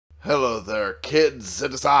Hello there, kids.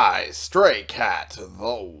 It is I, Stray Cat, the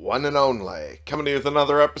one and only, coming to you with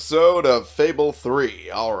another episode of Fable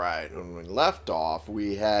 3. Alright, when we left off,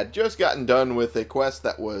 we had just gotten done with a quest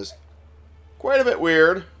that was quite a bit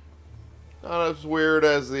weird. Not as weird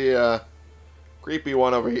as the creepy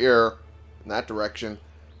one over here in that direction,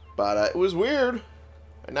 but it was weird.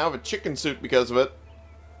 I now have a chicken suit because of it.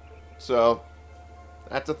 So,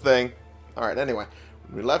 that's a thing. Alright, anyway,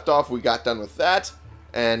 when we left off, we got done with that.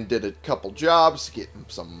 And did a couple jobs to get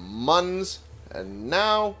some muns. And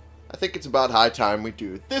now, I think it's about high time we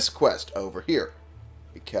do this quest over here.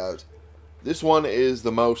 Because this one is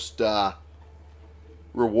the most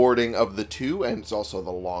rewarding of the two. And it's also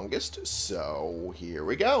the longest. So, here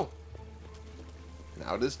we go.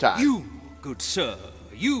 Now it is time. You, good sir,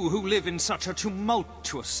 you who live in such a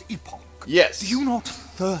tumultuous epoch. Yes. Do you not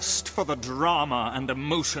thirst for the drama and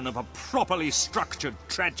emotion of a properly structured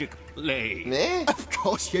tragic play? Eh? Of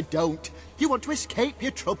course you don't. You want to escape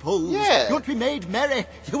your troubles. Yeah. You want to be made merry.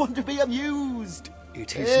 You want to be amused.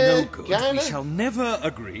 It is no good. kinda. We shall never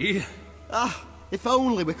agree. Ah, if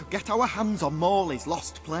only we could get our hands on Morley's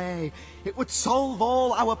lost play. It would solve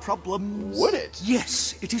all our problems. Would it?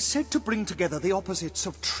 Yes, it is said to bring together the opposites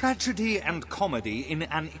of tragedy and comedy in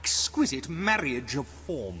an exquisite marriage of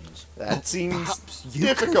forms. That seems Perhaps you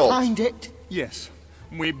difficult. can find it. Yes,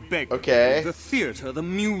 we beg Okay. you. The theatre, the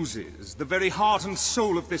muses, the very heart and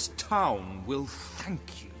soul of this town will thank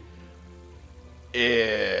you.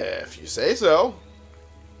 If you say so.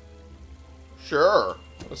 Sure.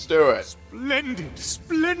 Let's do it. Splendid,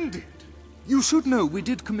 splendid! You should know we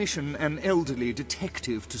did commission an elderly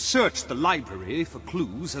detective to search the library for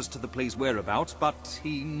clues as to the play's whereabouts, but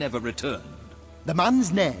he never returned. The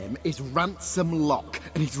man's name is Ransom Locke,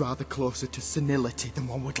 and he's rather closer to senility than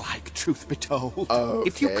one would like, truth be told. Okay,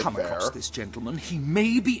 If you come fair. across this gentleman, he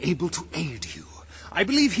may be able to aid you. I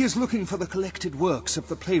believe he is looking for the collected works of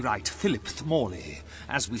the playwright Philip Morley,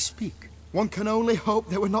 as we speak. One can only hope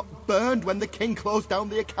they were not burned when the king closed down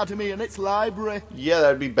the academy and its library. Yeah,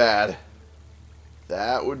 that'd be bad.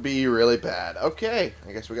 That would be really bad. Okay,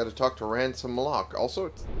 I guess we got to talk to Ransom Locke. Also,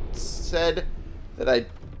 it said that I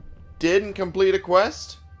didn't complete a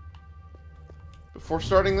quest before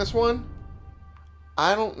starting this one.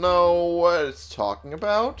 I don't know what it's talking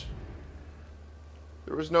about.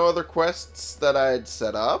 There was no other quests that I had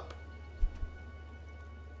set up.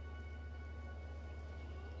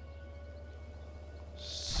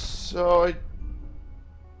 So I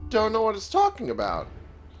don't know what it's talking about.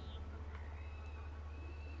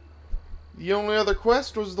 The only other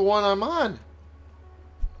quest was the one I'm on.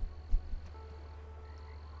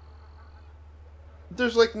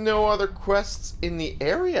 There's like no other quests in the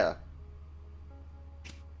area.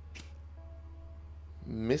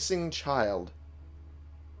 Missing child.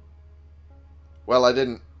 Well, I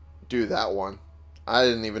didn't do that one. I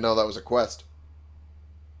didn't even know that was a quest.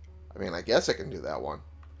 I mean, I guess I can do that one.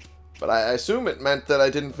 But I assume it meant that I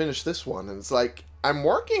didn't finish this one. And it's like, I'm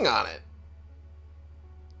working on it.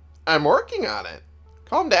 I'm working on it.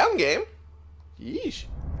 Calm down, game. Yeesh.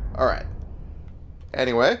 Alright.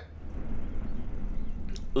 Anyway.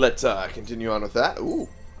 Let's continue on with that. Ooh,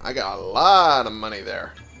 I got a lot of money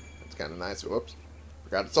there. That's kind of nice. Whoops.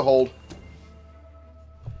 Forgot it's a hold.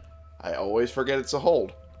 I always forget it's a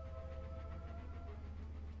hold.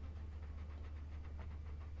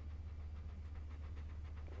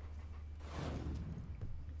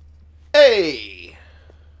 Hey!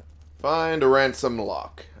 Find a Ransom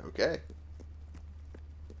Locke. Okay.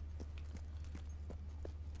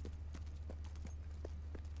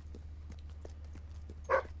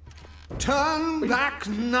 Turn back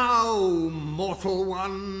now, mortal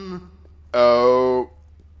one.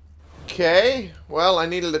 Okay. Well, I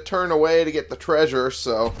needed to turn away to get the treasure,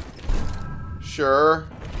 so... Sure.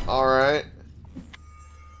 Alright.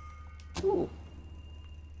 Ooh.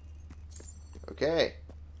 Okay.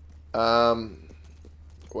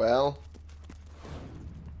 Well...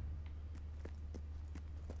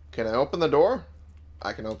 Can I open the door?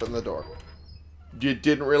 I can open the door. You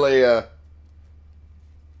didn't really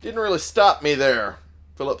stop me there.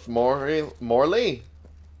 Philip Morley?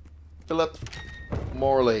 Philip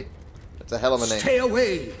Morley. That's a hell of a name. Stay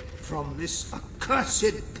away from this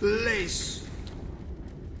accursed place.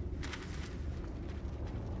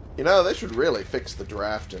 You know, they should really fix the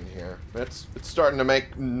draft in here. It's starting to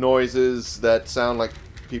make noises that sound like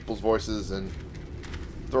people's voices and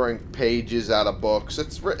throwing pages out of books.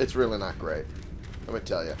 It's really not great. Let me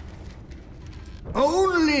tell you.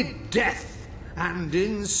 Only death and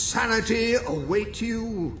insanity await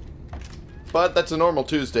you. But that's a normal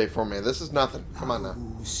Tuesday for me. This is nothing. Come on now.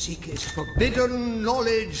 Who seeketh forbidden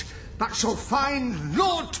knowledge, but shall find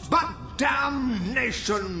naught but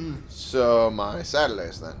damnation! So, my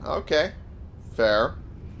Saturdays then. Okay. Fair.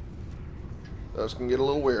 Those can get a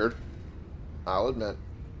little weird, I'll admit.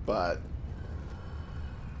 But...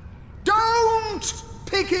 Don't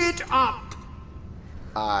pick it up!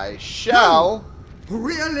 I shall... No,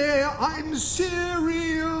 really, I'm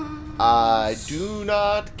serious. I do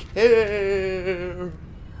not care.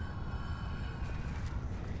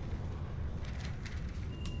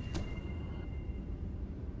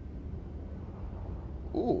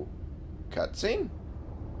 Ooh, cutscene.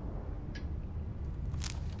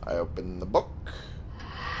 I open the book.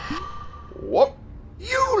 Whoop.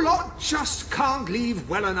 You lot just can't leave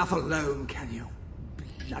well enough alone, can you?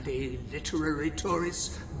 Bloody literary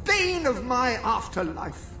tourists. Bane of my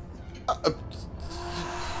afterlife.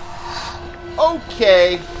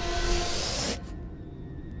 Okay.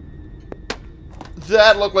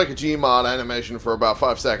 That looked like a Gmod animation for about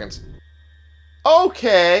 5 seconds.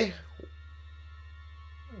 Okay.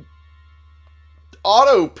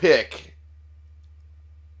 Auto pick.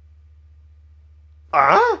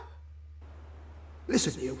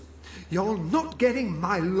 Listen, you. You're not getting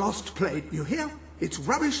my lost plate, you hear? It's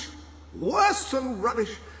rubbish. Worse than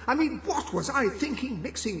rubbish. I mean, what was I thinking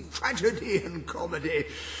mixing tragedy and comedy?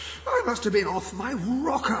 I must have been off my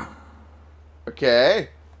rocker. Okay.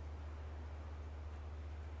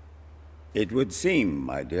 It would seem,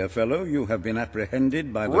 my dear fellow, you have been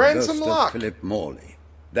apprehended by the Ransom ghost Lock. of Philip Morley.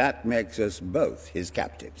 That makes us both his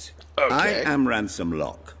captives. Okay. I am Ransom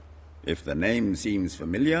Lock. If the name seems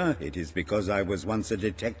familiar, it is because I was once a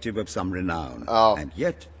detective of some renown. Oh. And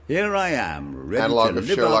yet, here I am, ready Analog to of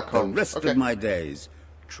live Sherlock out the Holmes. rest Okay. of my days,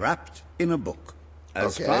 trapped in a book.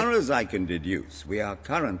 As Okay. far as I can deduce, we are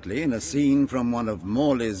currently in a scene from one of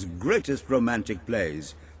Morley's greatest romantic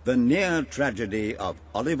plays, the near tragedy of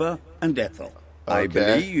Oliver and Ethel. I Okay.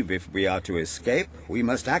 believe if we are to escape, we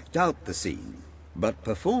must act out the scene. But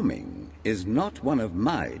performing is not one of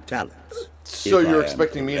my talents. So If I you're am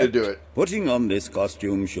expecting me to correct, do it? Putting on this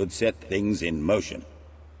costume should set things in motion.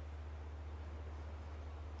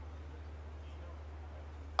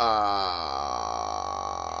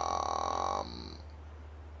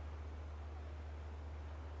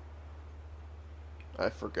 I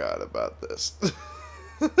forgot about this.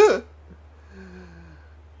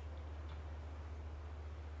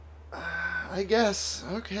 I guess.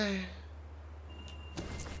 Okay.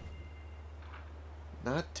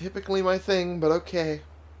 Not typically my thing, but okay.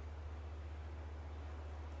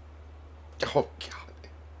 Oh, God.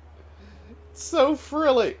 It's so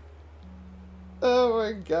frilly. Oh,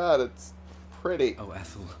 my God. It's pretty. Oh,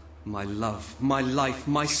 Ethel, my love, my life,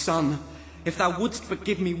 my son. If thou wouldst but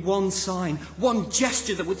give me one sign, one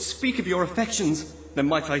gesture that would speak of your affections, then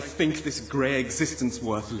might I think this grey existence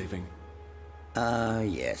worth living. Ah,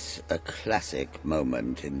 yes, a classic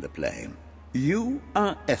moment in the play. You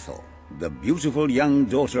are Ethel, the beautiful young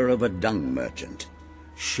daughter of a dung merchant.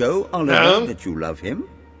 Show Oliver that you love him,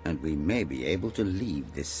 and we may be able to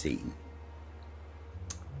leave this scene.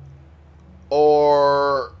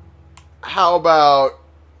 Or how about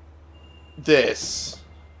this?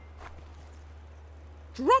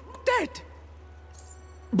 Drop dead!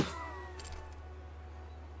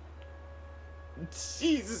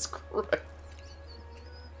 Jesus Christ.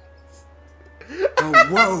 Oh,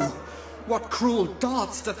 woe! What cruel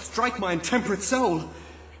darts doth strike my intemperate soul!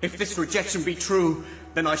 If this rejection be true,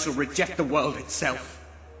 then I shall reject the world itself.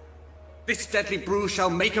 This deadly brew shall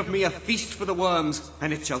make of me a feast for the worms,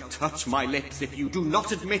 and it shall touch my lips if you do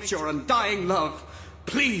not admit your undying love.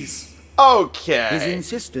 Please! Okay. His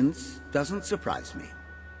insistence doesn't surprise me.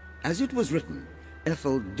 As it was written,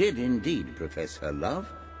 Ethel did indeed profess her love,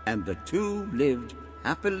 and the two lived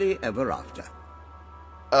happily ever after.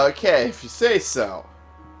 Okay, if you say so.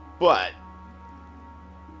 But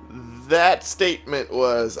that statement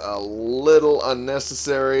was a little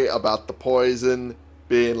unnecessary about the poison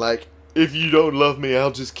being like, if you don't love me,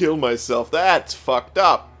 I'll just kill myself. That's fucked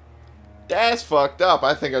up. That's fucked up.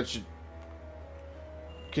 I think I should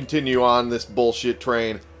continue on this bullshit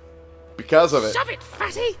train because of it. Shove it,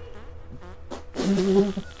 fatty!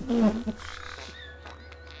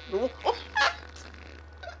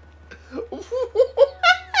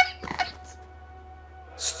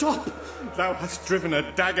 Stop! Thou hast driven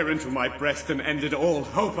a dagger into my breast and ended all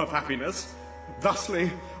hope of happiness.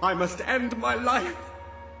 Thusly, I must end my life.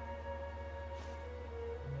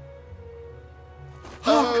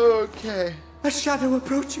 Hark! Okay. A shadow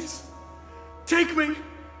approaches. Take me!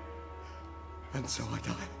 And so I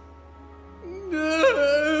die.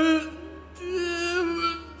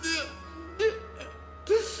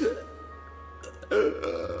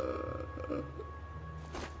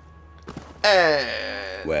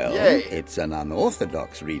 And Well, Yay. it's an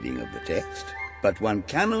unorthodox reading of the text, but one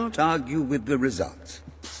cannot argue with the results.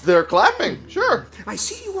 They're clapping, sure. I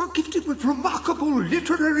see you are gifted with remarkable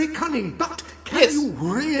literary cunning, but can Yes. you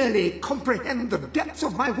really comprehend the depths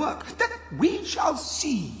of my work? That we shall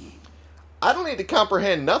see. I don't need to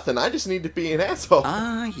comprehend nothing. I just need to be an asshole.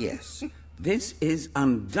 Ah, yes. This is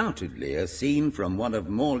undoubtedly a scene from one of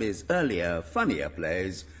Morley's earlier, funnier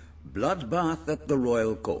plays, Bloodbath at the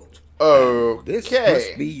Royal Court. This Okay.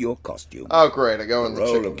 must be your costume. Oh, great. I go in The the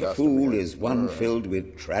role chicken of the costume. fool is one filled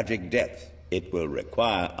with tragic depth. It will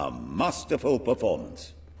require a masterful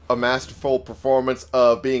performance. A masterful performance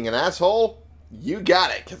of being an asshole? You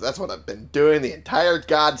got it, because that's what I've been doing the entire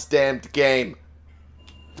goddamn game.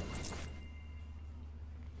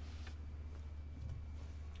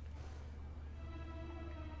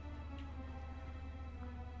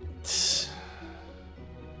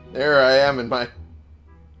 There I am in my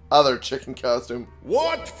other chicken costume.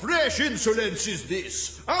 What fresh insolence is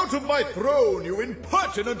this? Out of my throne, you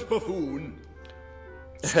impertinent buffoon!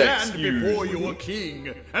 Stand before your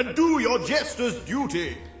king and do your jester's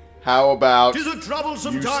duty. How about 'Tis a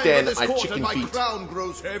troublesome you time stand at at this my court chicken and my feet? crown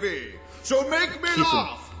grows heavy. So make me Keep 'em.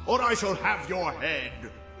 laugh, or I shall have your head.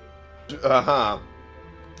 Uh-huh.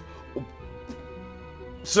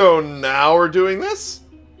 So now we're doing this?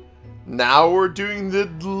 Now we're doing the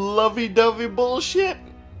lovey-dovey bullshit?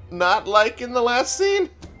 Not like in the last scene?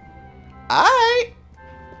 Aight.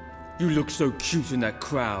 You look so cute in that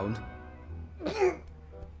crown.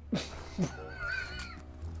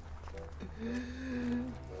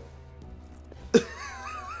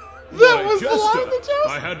 That My was the line jester, that chose?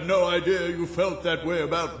 I had no idea you felt that way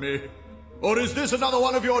about me. Or is this another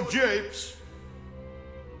one of your japes?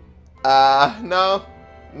 No.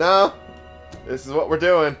 No. This is what we're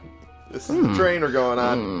doing. This is the train we're going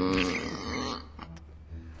on.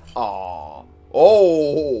 Aww.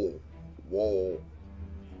 Oh. Whoa.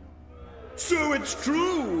 So it's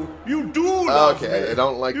true. You do love Okay, me. I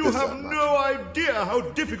don't like you this have that much. no idea how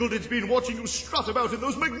difficult it's been watching you strut about in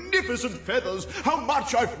those magnificent feathers. How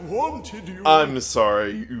much I've wanted you. I'm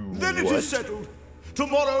sorry, you Then it is settled.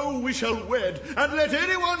 Tomorrow we shall wed, and let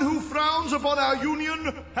anyone who frowns upon our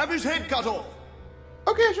union have his head cut off.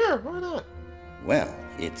 Okay, sure, why not? Well,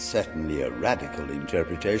 it's certainly a radical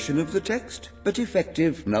interpretation of the text, but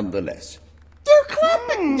effective nonetheless. They're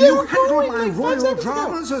clapping! They You were handle going my like 5 royal seconds ago.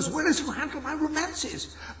 dramas as well as you handle my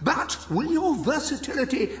romances. But will your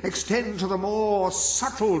versatility extend to the more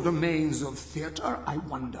subtle domains of theatre, I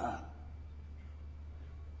wonder?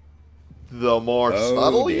 The more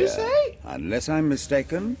subtle, you dear. say? Unless I'm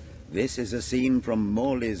mistaken, this is a scene from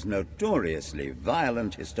Morley's notoriously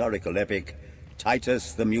violent historical epic,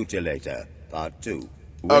 Titus the Mutilator, Part 2.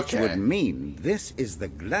 Which Okay. would mean this is the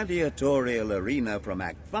gladiatorial arena from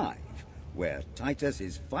Act 5, where Titus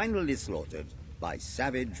is finally slaughtered by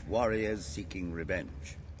savage warriors seeking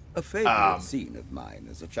revenge. A favorite scene of mine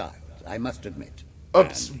as a child, I must admit.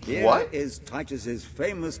 Oops, And here what? is Titus's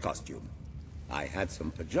famous costume. I had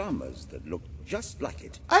some pajamas that looked just like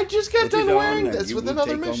it. I just got Put done it on wearing and this you with will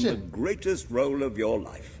another take on the mission. greatest role of your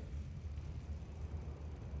life.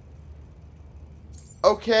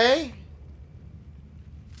 Okay.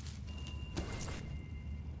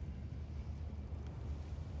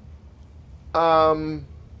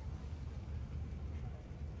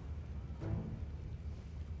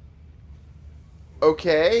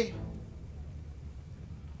 Okay.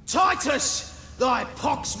 Titus, thy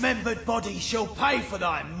pox-membered body shall pay for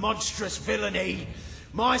thy monstrous villainy.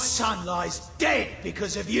 My son lies dead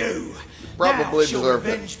because of you. Probably now shall deserved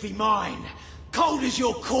it. revenge be mine. Cold as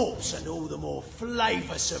your corpse and all the more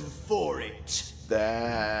flavoursome for it.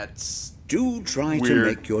 That's... Do try to Weird.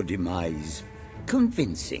 make your demise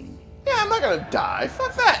convincing. Yeah, I'm not gonna die.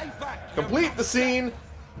 Fuck that. Complete the scene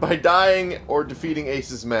by dying or defeating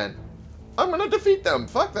Ace's men. I'm gonna defeat them.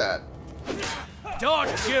 Fuck that. Don't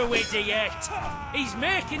you idiot! He's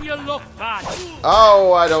making you look bad.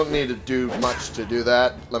 Oh, I don't need to do much to do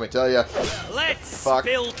that. Let me tell you. Let's Fuck.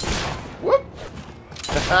 build. Whoop.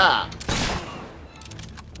 Haha.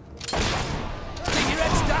 Keep your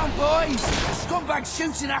heads down, boys. Scumbag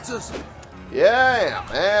shooting at us. Yeah,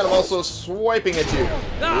 and I'm also swiping at you.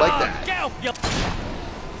 Like that. Get up, you.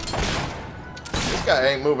 This guy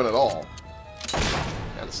ain't moving at all.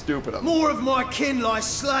 Kinda stupid of him. More of my kin lie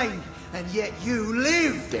slain, and yet you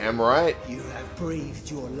live. Damn right. You have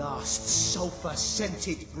breathed your last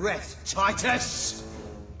sulphur-scented breath, Titus.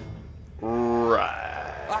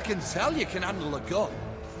 Right. I can tell you can handle a gun,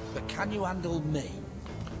 but can you handle me?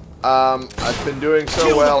 I've been doing so Kill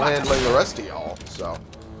the well bastard. handling the rest of y'all, so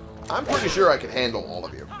I'm pretty sure I can handle all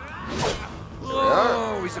of you.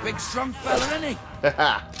 Oh, he's a big strong fella, isn't he?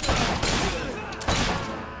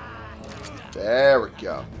 There we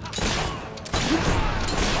go.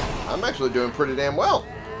 I'm actually doing pretty damn well.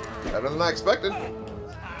 Better than I expected.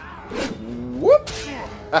 Whoop!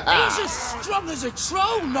 He's as strong as a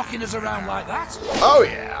troll knocking us around like that. Oh,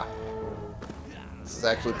 yeah. This is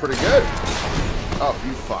actually pretty good. Oh,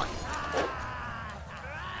 you fuck.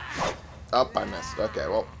 Oh, I missed. Okay,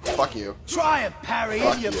 well, fuck you. Try and parry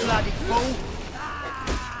him, you bloody fool.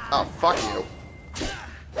 Oh, fuck you.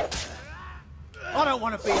 I don't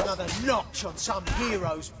want to be another notch on some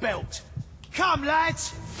hero's belt. Come, lads,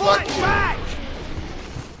 fight back!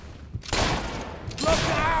 Look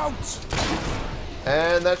out!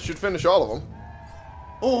 And that should finish all of them.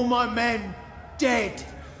 All my men dead.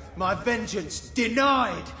 My vengeance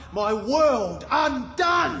denied. My world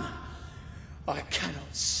undone. I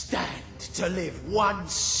cannot stand to live 1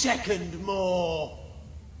 second more.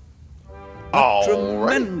 A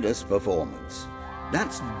tremendous performance.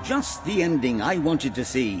 That's just the ending I wanted to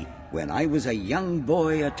see when I was a young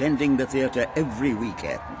boy attending the theatre every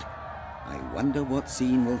weekend. I wonder what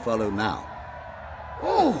scene will follow now.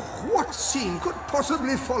 Oh, what scene could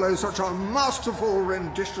possibly follow such a masterful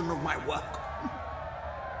rendition of my work?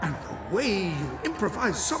 And the way you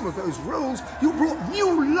improvised some of those roles, you brought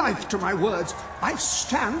new life to my words. I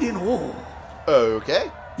stand in awe. Okay.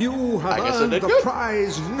 You have earned the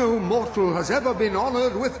prize no mortal has ever been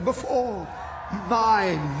honored with before.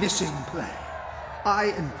 My missing play.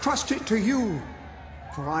 I entrust it to you,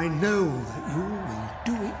 for I know that you will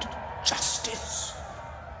do it justice.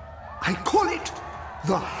 I call it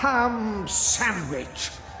The Ham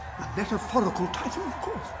Sandwich. A metaphorical title, of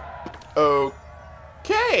course.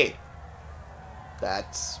 Okay.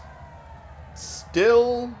 That's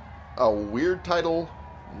still a weird title,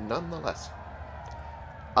 nonetheless.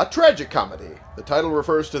 A tragicomedy. The title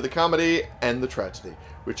refers to the comedy and the tragedy,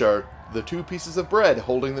 which are the two pieces of bread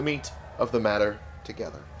holding the meat of the matter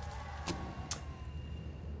together.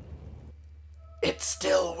 It's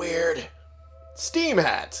still weird. Steam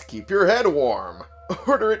hats. Keep your head warm.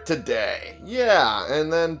 Order it today. Yeah,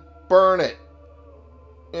 and then burn it.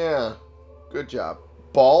 Yeah, good job.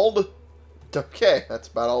 Bald? Okay, that's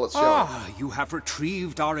about all it's showing. Ah, you have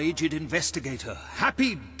retrieved our aged investigator.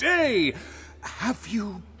 Happy day! Have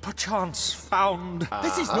you perchance found...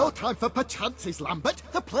 This is no time for perchances, Lambert.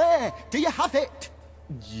 The play. Do you have it?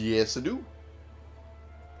 Yes, I do.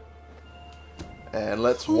 And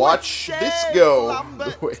let's watch this go.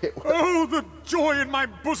 Wait, oh, the joy in my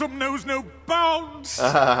bosom knows no bounds.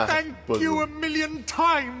 Thank you a million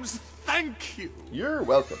times. Thank you. You're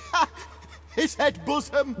welcome. His head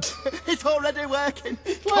bosom. It's already working.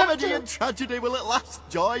 Comedy and tragedy will at last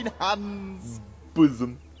join hands.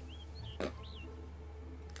 Bosom.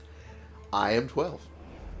 I am 12.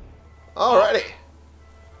 Alrighty.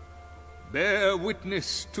 Bear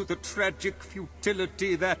witness to the tragic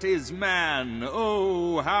futility that is man.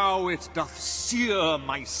 Oh, how it doth sear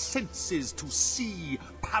my senses to see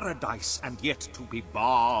paradise and yet to be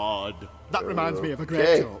barred. That reminds me of a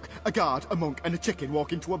great joke. A guard, a monk, and a chicken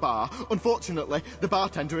walk into a bar. Unfortunately, the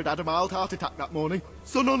bartender had had a mild heart attack that morning,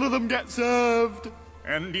 so none of them get served.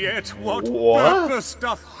 And yet what purpose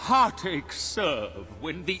doth heartache serve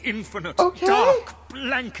when the infinite dark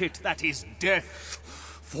blanket that is death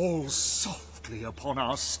falls softly upon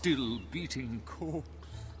our still beating corpse?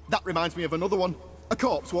 That reminds me of another one. A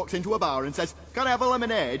corpse walks into a bar and says, "Can I have a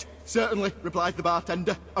lemonade?" "Certainly," replies the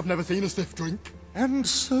bartender. "I've never seen a stiff drink." And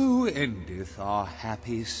so endeth our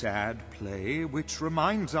happy sad play, which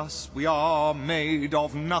reminds us we are made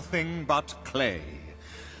of nothing but clay.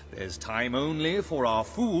 There's time only for our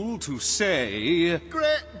fool to say,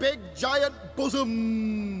 "Great big giant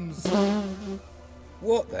bosoms."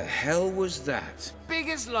 What the hell was that?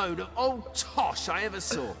 Biggest load of old tosh I ever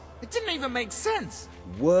saw. It didn't even make sense.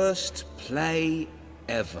 Worst play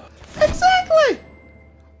ever. Exactly!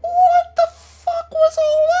 What the fuck was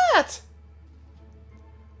all that?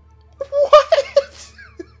 What?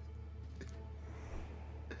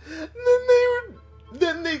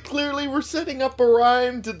 Then they clearly were setting up a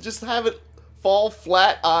rhyme to just have it fall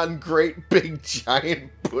flat on great big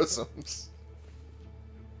giant bosoms.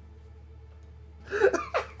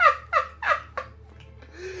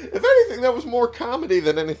 If anything, that was more comedy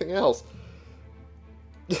than anything else.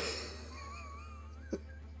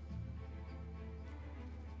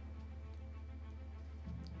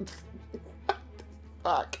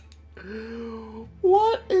 Fuck.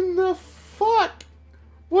 What in the fuck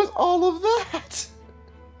was all of that?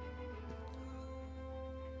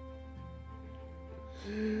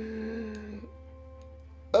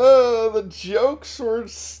 The jokes were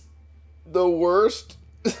the worst,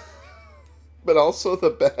 but also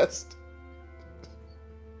the best.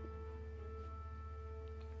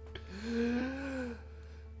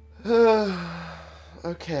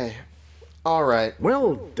 Okay. Alright.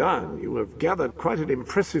 Well done. You have gathered quite an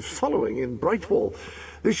impressive following in Brightwall.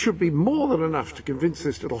 This should be more than enough to convince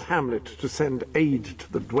this little hamlet to send aid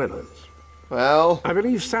to the dwellers. Well, I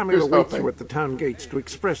believe Samuel awaits you at the town gates to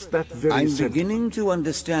express that very I'm sentiment. beginning to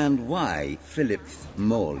understand why Philip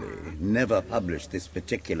Morley never published this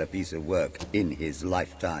particular piece of work in his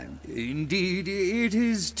lifetime. Indeed, it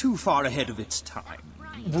is too far ahead of its time.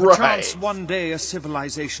 Right. Perchance one day a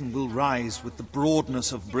civilization will rise with the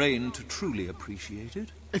broadness of brain to truly appreciate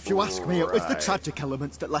it. If you ask me, it was the tragic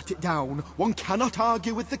elements that let it down. One cannot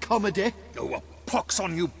argue with the comedy. Oh, a pox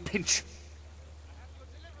on you, Pinch!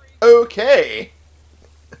 Okay.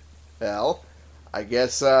 Well, I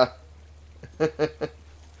guess, I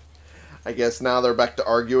guess now they're back to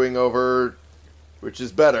arguing over which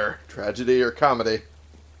is better, tragedy or comedy.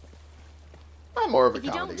 I'm more of a if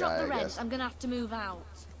you comedy don't drop guy, the I rent, guess. I'm gonna have to move out.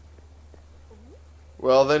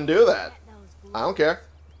 Well, then do that. I don't care.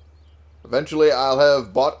 Eventually, I'll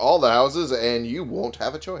have bought all the houses, and you won't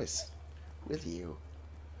have a choice. Will you?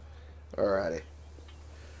 Alrighty.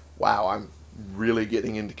 Wow, I'm really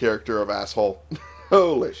getting into character of asshole.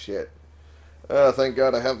 Holy shit. Thank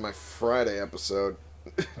God I have my Friday episode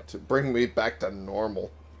to bring me back to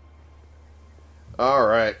normal.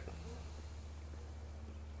 Alright.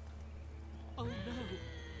 Oh no.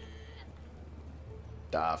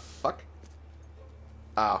 The fuck?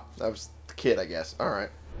 Oh, that was the kid, I guess.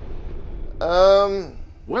 Alright.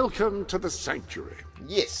 Welcome to the sanctuary.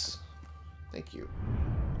 Yes. Thank you.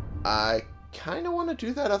 I kind of want to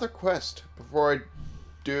do that other quest before I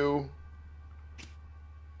do...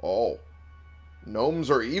 Oh. Gnomes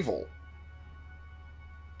are evil.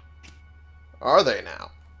 Are they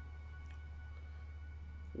now?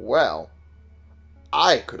 Well,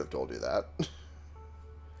 I could have told you that.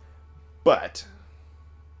 But...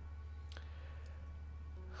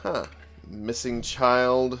 Huh. Missing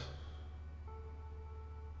child...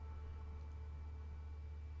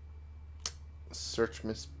 Search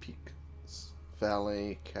Miss Peak's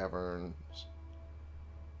Valley Caverns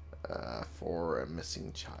for a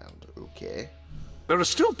missing child. Okay. There are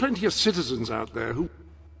still plenty of citizens out there who...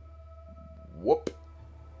 Whoop.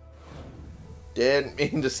 Didn't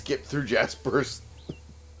mean to skip through Jasper's...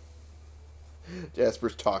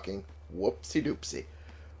 Jasper's talking. Whoopsie doopsie.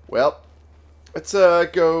 Well, let's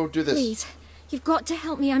go do this. Please, you've got to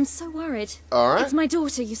help me. I'm so worried. Alright. It's my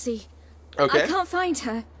daughter, you see. Okay. I can't find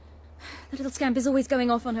her. The little scamp is always going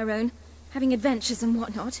off on her own, having adventures and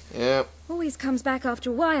whatnot. Yeah. Always comes back after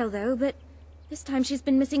a while, though, but this time she's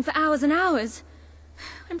been missing for hours and hours.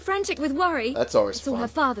 I'm frantic with worry. That's always It's all fun. her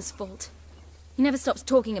father's fault. He never stops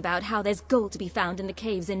talking about how there's gold to be found in the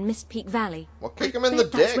caves in Mist Peak Valley. Well, kick him in the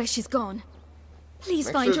Bet that's dick. where she's gone. Please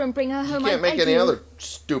Make find sure her and bring her home. You can't I make beg any you. other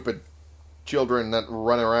stupid children that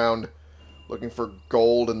run around looking for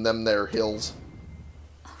gold in them there hills.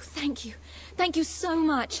 Oh, thank you. Thank you so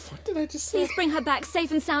much. What did I just say? Please bring her back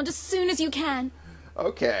safe and sound as soon as you can.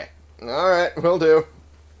 Okay. Alright, will do.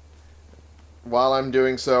 While I'm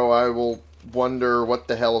doing so, I will wonder what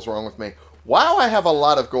the hell is wrong with me. Wow, I have a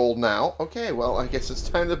lot of gold now. Okay, well, I guess it's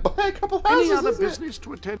time to buy a couple houses. Any other isn't it? business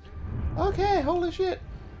to attend? Okay, holy shit.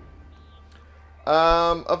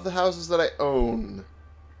 Of the houses that I own,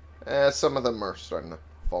 some of them are starting to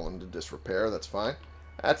fall into disrepair. That's fine.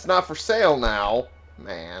 That's not for sale now.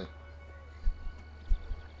 Man.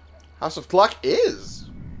 House of Cluck is.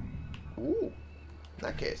 Ooh. In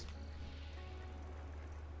that case.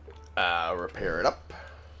 Repair it up.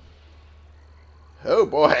 Oh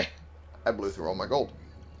boy. I blew through all my gold.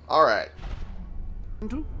 Alright.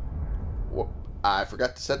 Whoop. I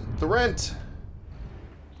forgot to set the rent.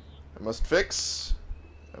 I must fix.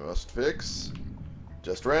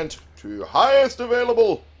 Just rent to highest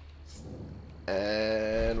available.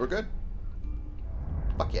 And we're good.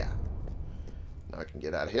 Fuck yeah. Now I can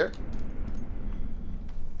get out of here.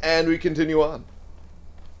 And we continue on.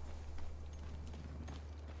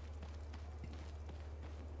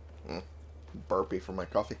 Burpee for my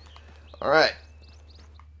coffee. Alright.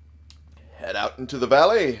 Head out into the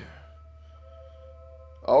valley.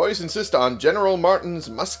 Always insist on General Martin's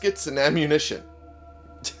muskets and ammunition.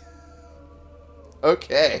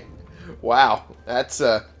 Okay. Wow. That's,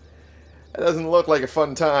 that doesn't look like a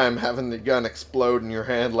fun time, having the gun explode in your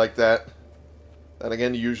hand like that. That,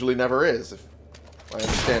 again, usually never is, if my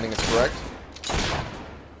understanding is correct.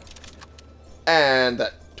 And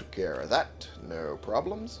that took care of that. No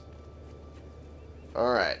problems.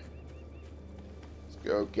 Alright. Let's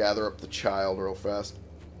go gather up the child real fast.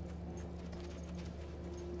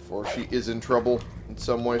 Before she is in trouble in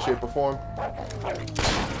some way, shape, or form.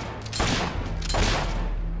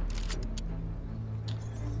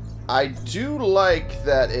 I do like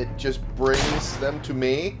that it just brings them to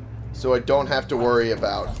me, so I don't have to worry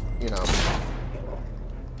about, you know,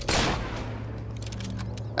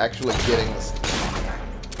 actually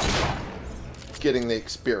getting the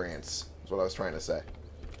experience, is what I was trying to say.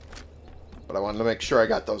 But I wanted to make sure I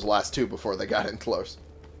got those last two before they got in close.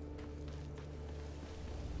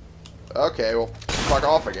 Okay, well, fuck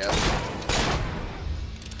off, I guess.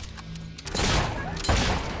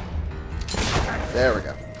 There we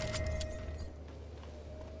go.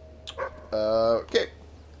 Okay.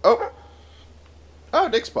 Oh! Oh,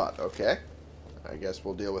 dig spot. Okay. I guess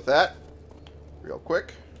we'll deal with that real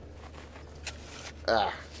quick.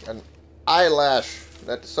 Ah, an eyelash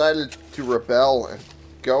that decided to rebel and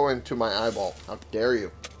go into my eyeball. How dare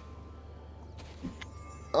you.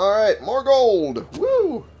 Alright, more gold!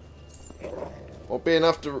 Woo! Won't be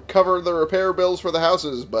enough to cover the repair bills for the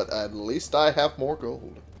houses, but at least I have more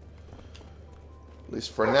gold. At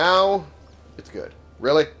least for now, it's good.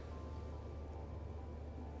 Really?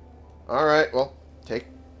 Alright, well, take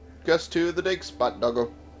us to the dig spot,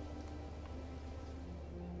 doggo.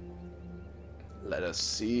 Let us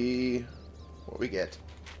see what we get.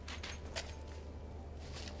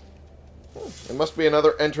 There must be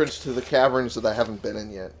another entrance to the caverns that I haven't been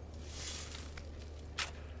in yet.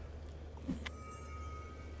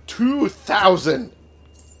 2,000!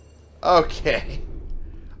 Okay.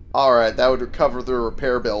 Alright, that would recover the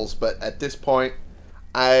repair bills, but at this point,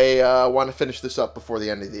 I want to finish this up before the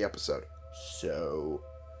end of the episode. So...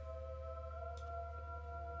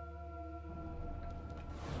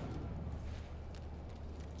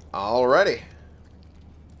 Alrighty.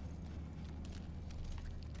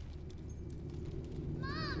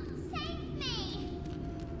 Mom, save me!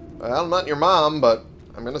 Well, I'm not your mom, but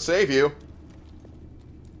I'm gonna save you.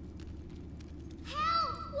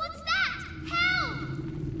 Help! What's that?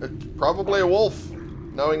 Help! It's probably a wolf,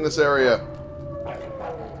 knowing this area.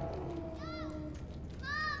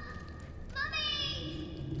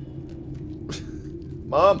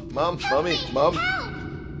 Mom, Mummy, Mom. Help!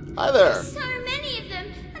 Hi there. There's so many of them,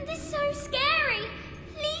 and they're so scary.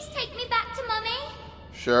 Please take me back to Mummy.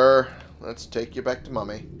 Sure, let's take you back to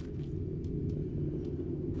Mummy.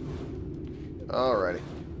 Alrighty.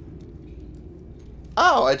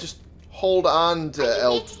 Oh, I just hold on to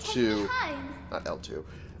L2. Not L2.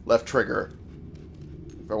 Left trigger.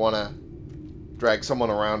 If I want to drag someone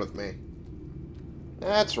around with me.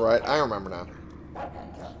 That's right, I remember now.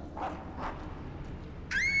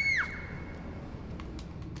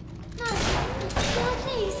 No,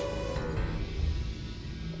 please.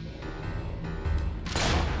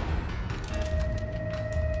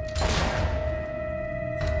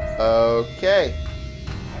 Okay.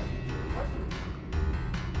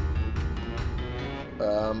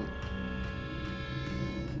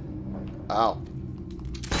 Ow.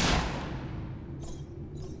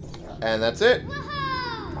 And that's it.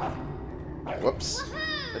 Whoops.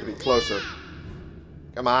 Had to be closer.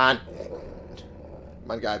 Come on.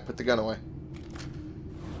 Come on, guy. Put the gun away.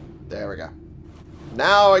 There we go.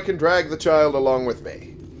 Now I can drag the child along with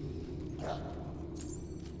me.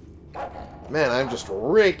 Man, I'm just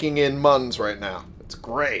raking in muns right now. It's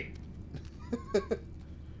great.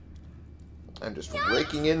 I'm just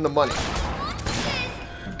raking in the money.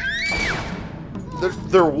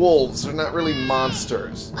 They're wolves. They're not really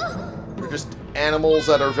monsters. They're just animals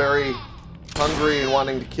that are very hungry and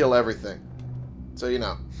wanting to kill everything. So, you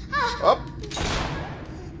know. Oh.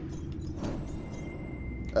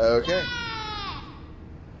 Okay.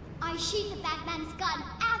 I shoot the bad man's gun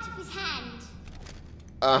out of his hand.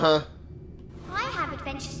 Uh-huh. I have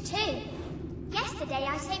adventures too. Yesterday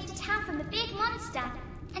I saved a town from a big monster,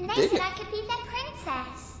 and they Did said you? I could be their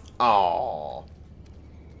princess. Aww.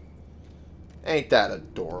 Ain't that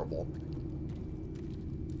adorable?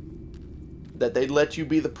 That they'd let you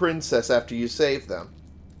be the princess after you saved them.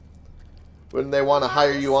 Wouldn't they want to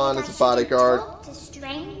hire you on as a bodyguard? Talk to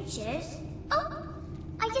strangers. Oh,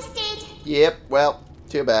 I just did. Yep, well,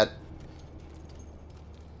 too bad.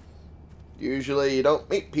 Usually you don't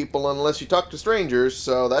meet people unless you talk to strangers,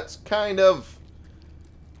 so that's kind of,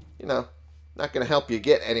 you know, not going to help you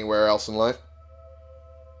get anywhere else in life.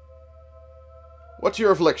 What's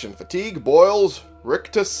your affliction? Fatigue, boils,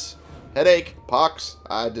 rictus, headache, pox?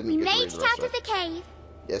 I didn't We get to made read the it rest out of of the cave.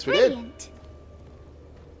 Yes, we did. Brilliant.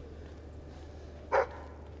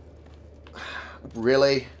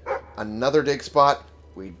 Really? Another dig spot?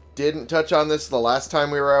 We didn't touch on this the last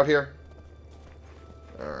time we were out here?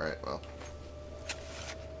 Alright, well.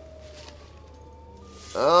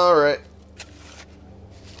 Alright.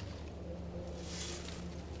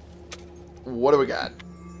 What do we got?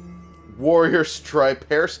 Warrior stripe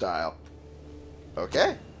hairstyle.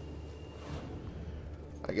 Okay.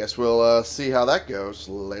 I guess we'll see how that goes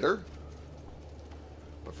later.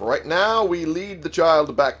 But for right now, we lead the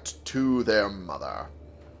child back to their mother.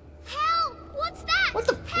 Help! What's that? What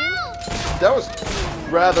the? Help! That was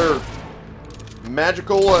rather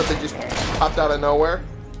magical. They just popped out of nowhere.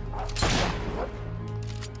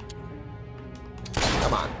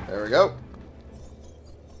 Come on. There we go.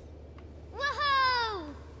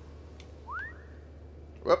 Woohoo!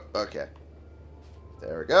 Whoop. Okay.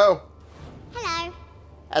 There we go. Hello.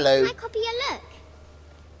 Hello. Can I copy your look?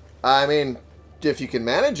 I mean, if you can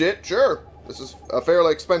manage it, sure. This is a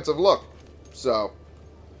fairly expensive look. So,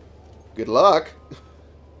 good luck.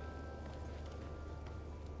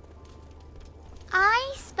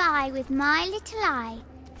 I spy with my little eye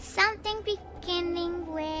something beginning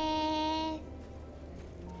with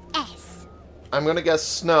S. I'm gonna guess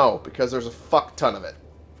snow, because there's a fuck ton of it.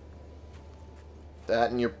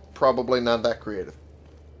 That, and you're probably not that creative.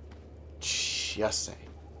 Just say.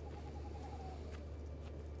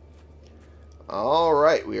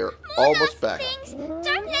 Alright, we are almost back. Things.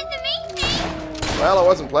 Don't let them eat me! Well, I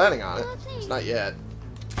wasn't planning on it. It's not yet.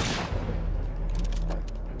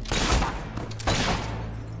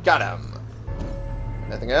 Got him.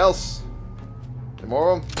 Anything else? Any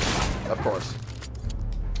more of them? Of course.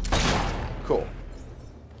 Cool.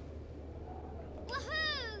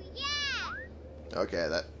 Woohoo! Yeah! Okay,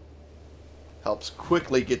 that helps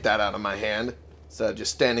quickly get that out of my hand instead of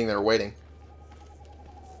just standing there waiting.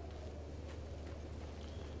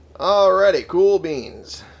 Alrighty, cool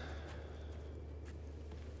beans.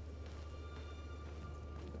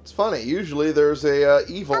 It's funny, usually there's a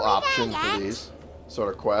evil option for these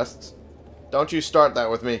sort of quests. Don't you start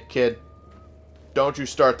that with me, kid. Don't you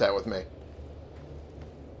start that with me.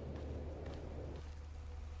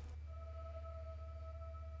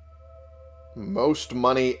 Most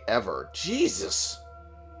money ever. Jesus.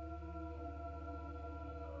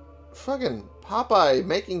 Fucking Popeye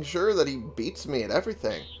making sure that he beats me at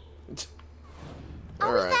everything.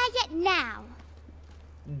 Are we there yet now?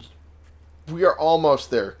 We are almost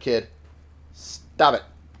there, kid. Stop it.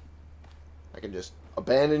 I can just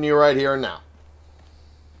abandon you right here and now.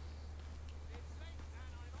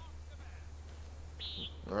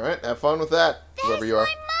 Alright, have fun with that, whoever you are.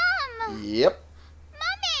 My mum! Yep.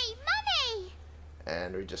 Mummy!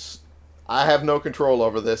 And we just... I have no control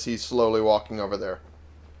over this. He's slowly walking over there.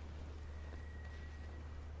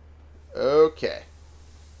 Okay.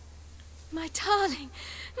 My darling,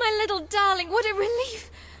 my little darling, what a relief.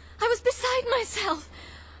 I was beside myself.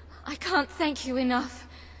 I can't thank you enough.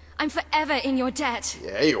 I'm forever in your debt.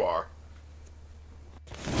 Yeah, you are.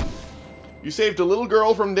 You saved a little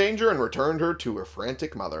girl from danger and returned her to her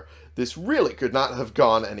frantic mother. This really could not have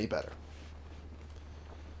gone any better.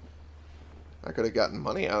 I could have gotten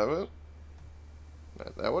money out of it.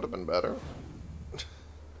 That would have been better.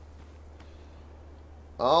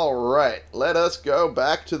 Alright, let us go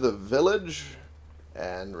back to the village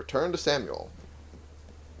and return to Samuel.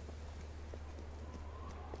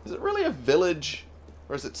 Is it really a village?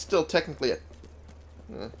 Or is it still technically a...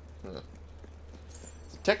 Is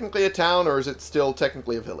it technically a town, or is it still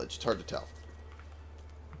technically a village? It's hard to tell.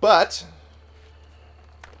 But...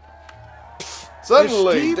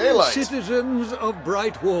 suddenly, Esteemed daylight! Citizens of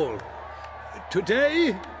Brightwall,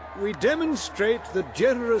 today we demonstrate the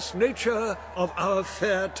generous nature of our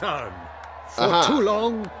fair town. For too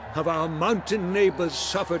long have our mountain neighbors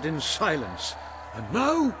suffered in silence, and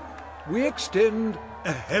now we extend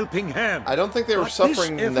a helping hand. I don't think they were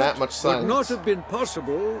suffering in that much silence. Would not have been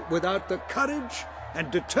possible without the courage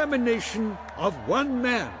and determination of one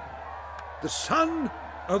man, the son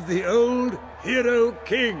of the old hero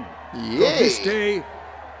king. Yay. From this day,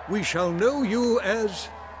 we shall know you as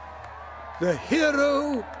the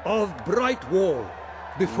hero of Brightwall.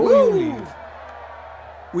 Before you leave,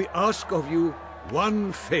 we ask of you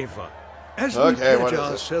one favor. As we pledge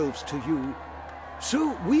ourselves to you,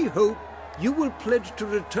 so we hope you will pledge to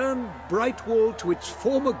return Brightwall to its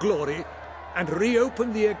former glory and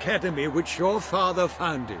reopen the academy which your father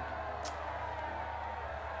founded.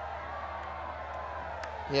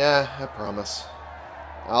 Yeah, I promise.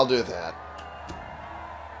 I'll do that.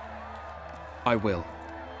 I will.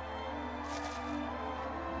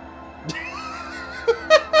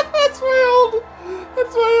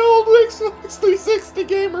 That's my old Xbox 360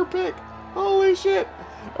 gamer pick. Holy shit.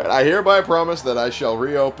 Right, I hereby promise that I shall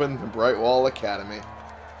reopen the Brightwall Academy.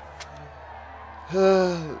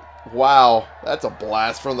 Wow, that's a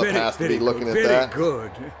blast from the past to be looking at that. Very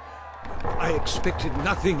good. I expected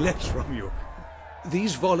nothing less from you.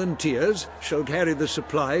 These volunteers shall carry the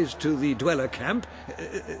supplies to the dweller camp.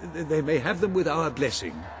 They may have them with our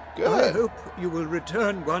blessing. Good. I hope you will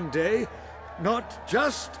return one day not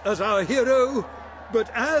just as our hero, but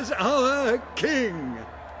as our king.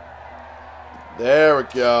 There we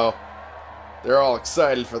go. They're all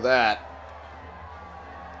excited for that.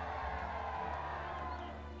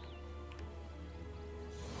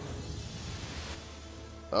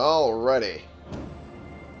 Alrighty.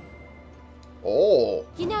 Oh.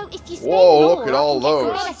 You know, if you stay Whoa, more, look at all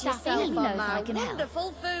those.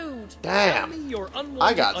 Wonderful food. Damn.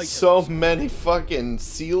 I got so many fucking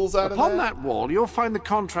seals out of that. Upon that wall, you'll find the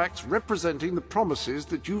contracts representing the promises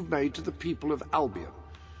that you've made to the people of Albion.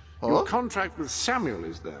 Your contract with Samuel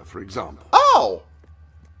is there, for example. Oh!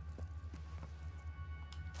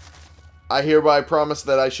 I hereby promise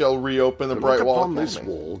that I shall reopen the Bright Wall upon Academy. this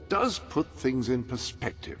wall does put things in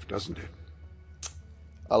perspective, doesn't it?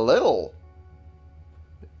 A little.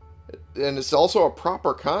 And it's also a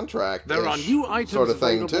proper contract. There are new items sort of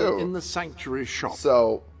thing available too in the sanctuary shop.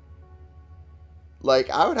 So, like,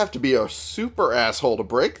 I would have to be a super asshole to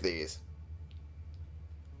break these.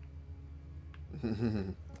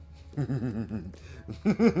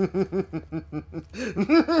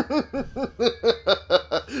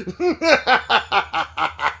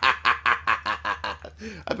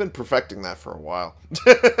 I've been perfecting that for a while.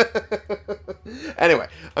 Anyway,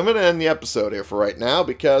 I'm going to end the episode here for right now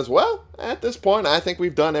because, well, at this point, I think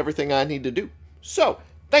we've done everything I need to do. So,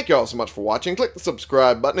 thank you all so much for watching. Click the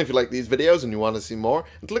subscribe button if you like these videos and you want to see more.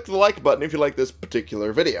 And click the like button if you like this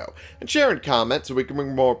particular video. And share and comment so we can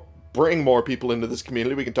bring more people into this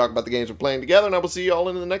community. We can talk about the games we're playing together, and I will see you all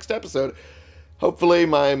in the next episode. Hopefully,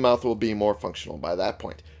 my mouth will be more functional by that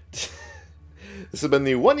point. This has been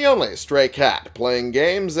the one and only Stray Cat, playing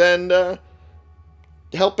games and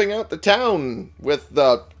helping out the town with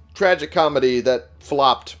the tragic comedy that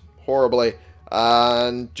flopped horribly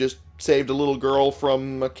and just saved a little girl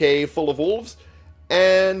from a cave full of wolves.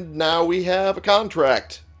 And now we have a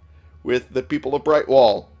contract with the people of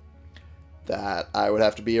Brightwall that I would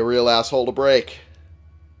have to be a real asshole to break.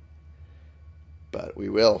 But we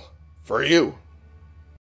will. For you.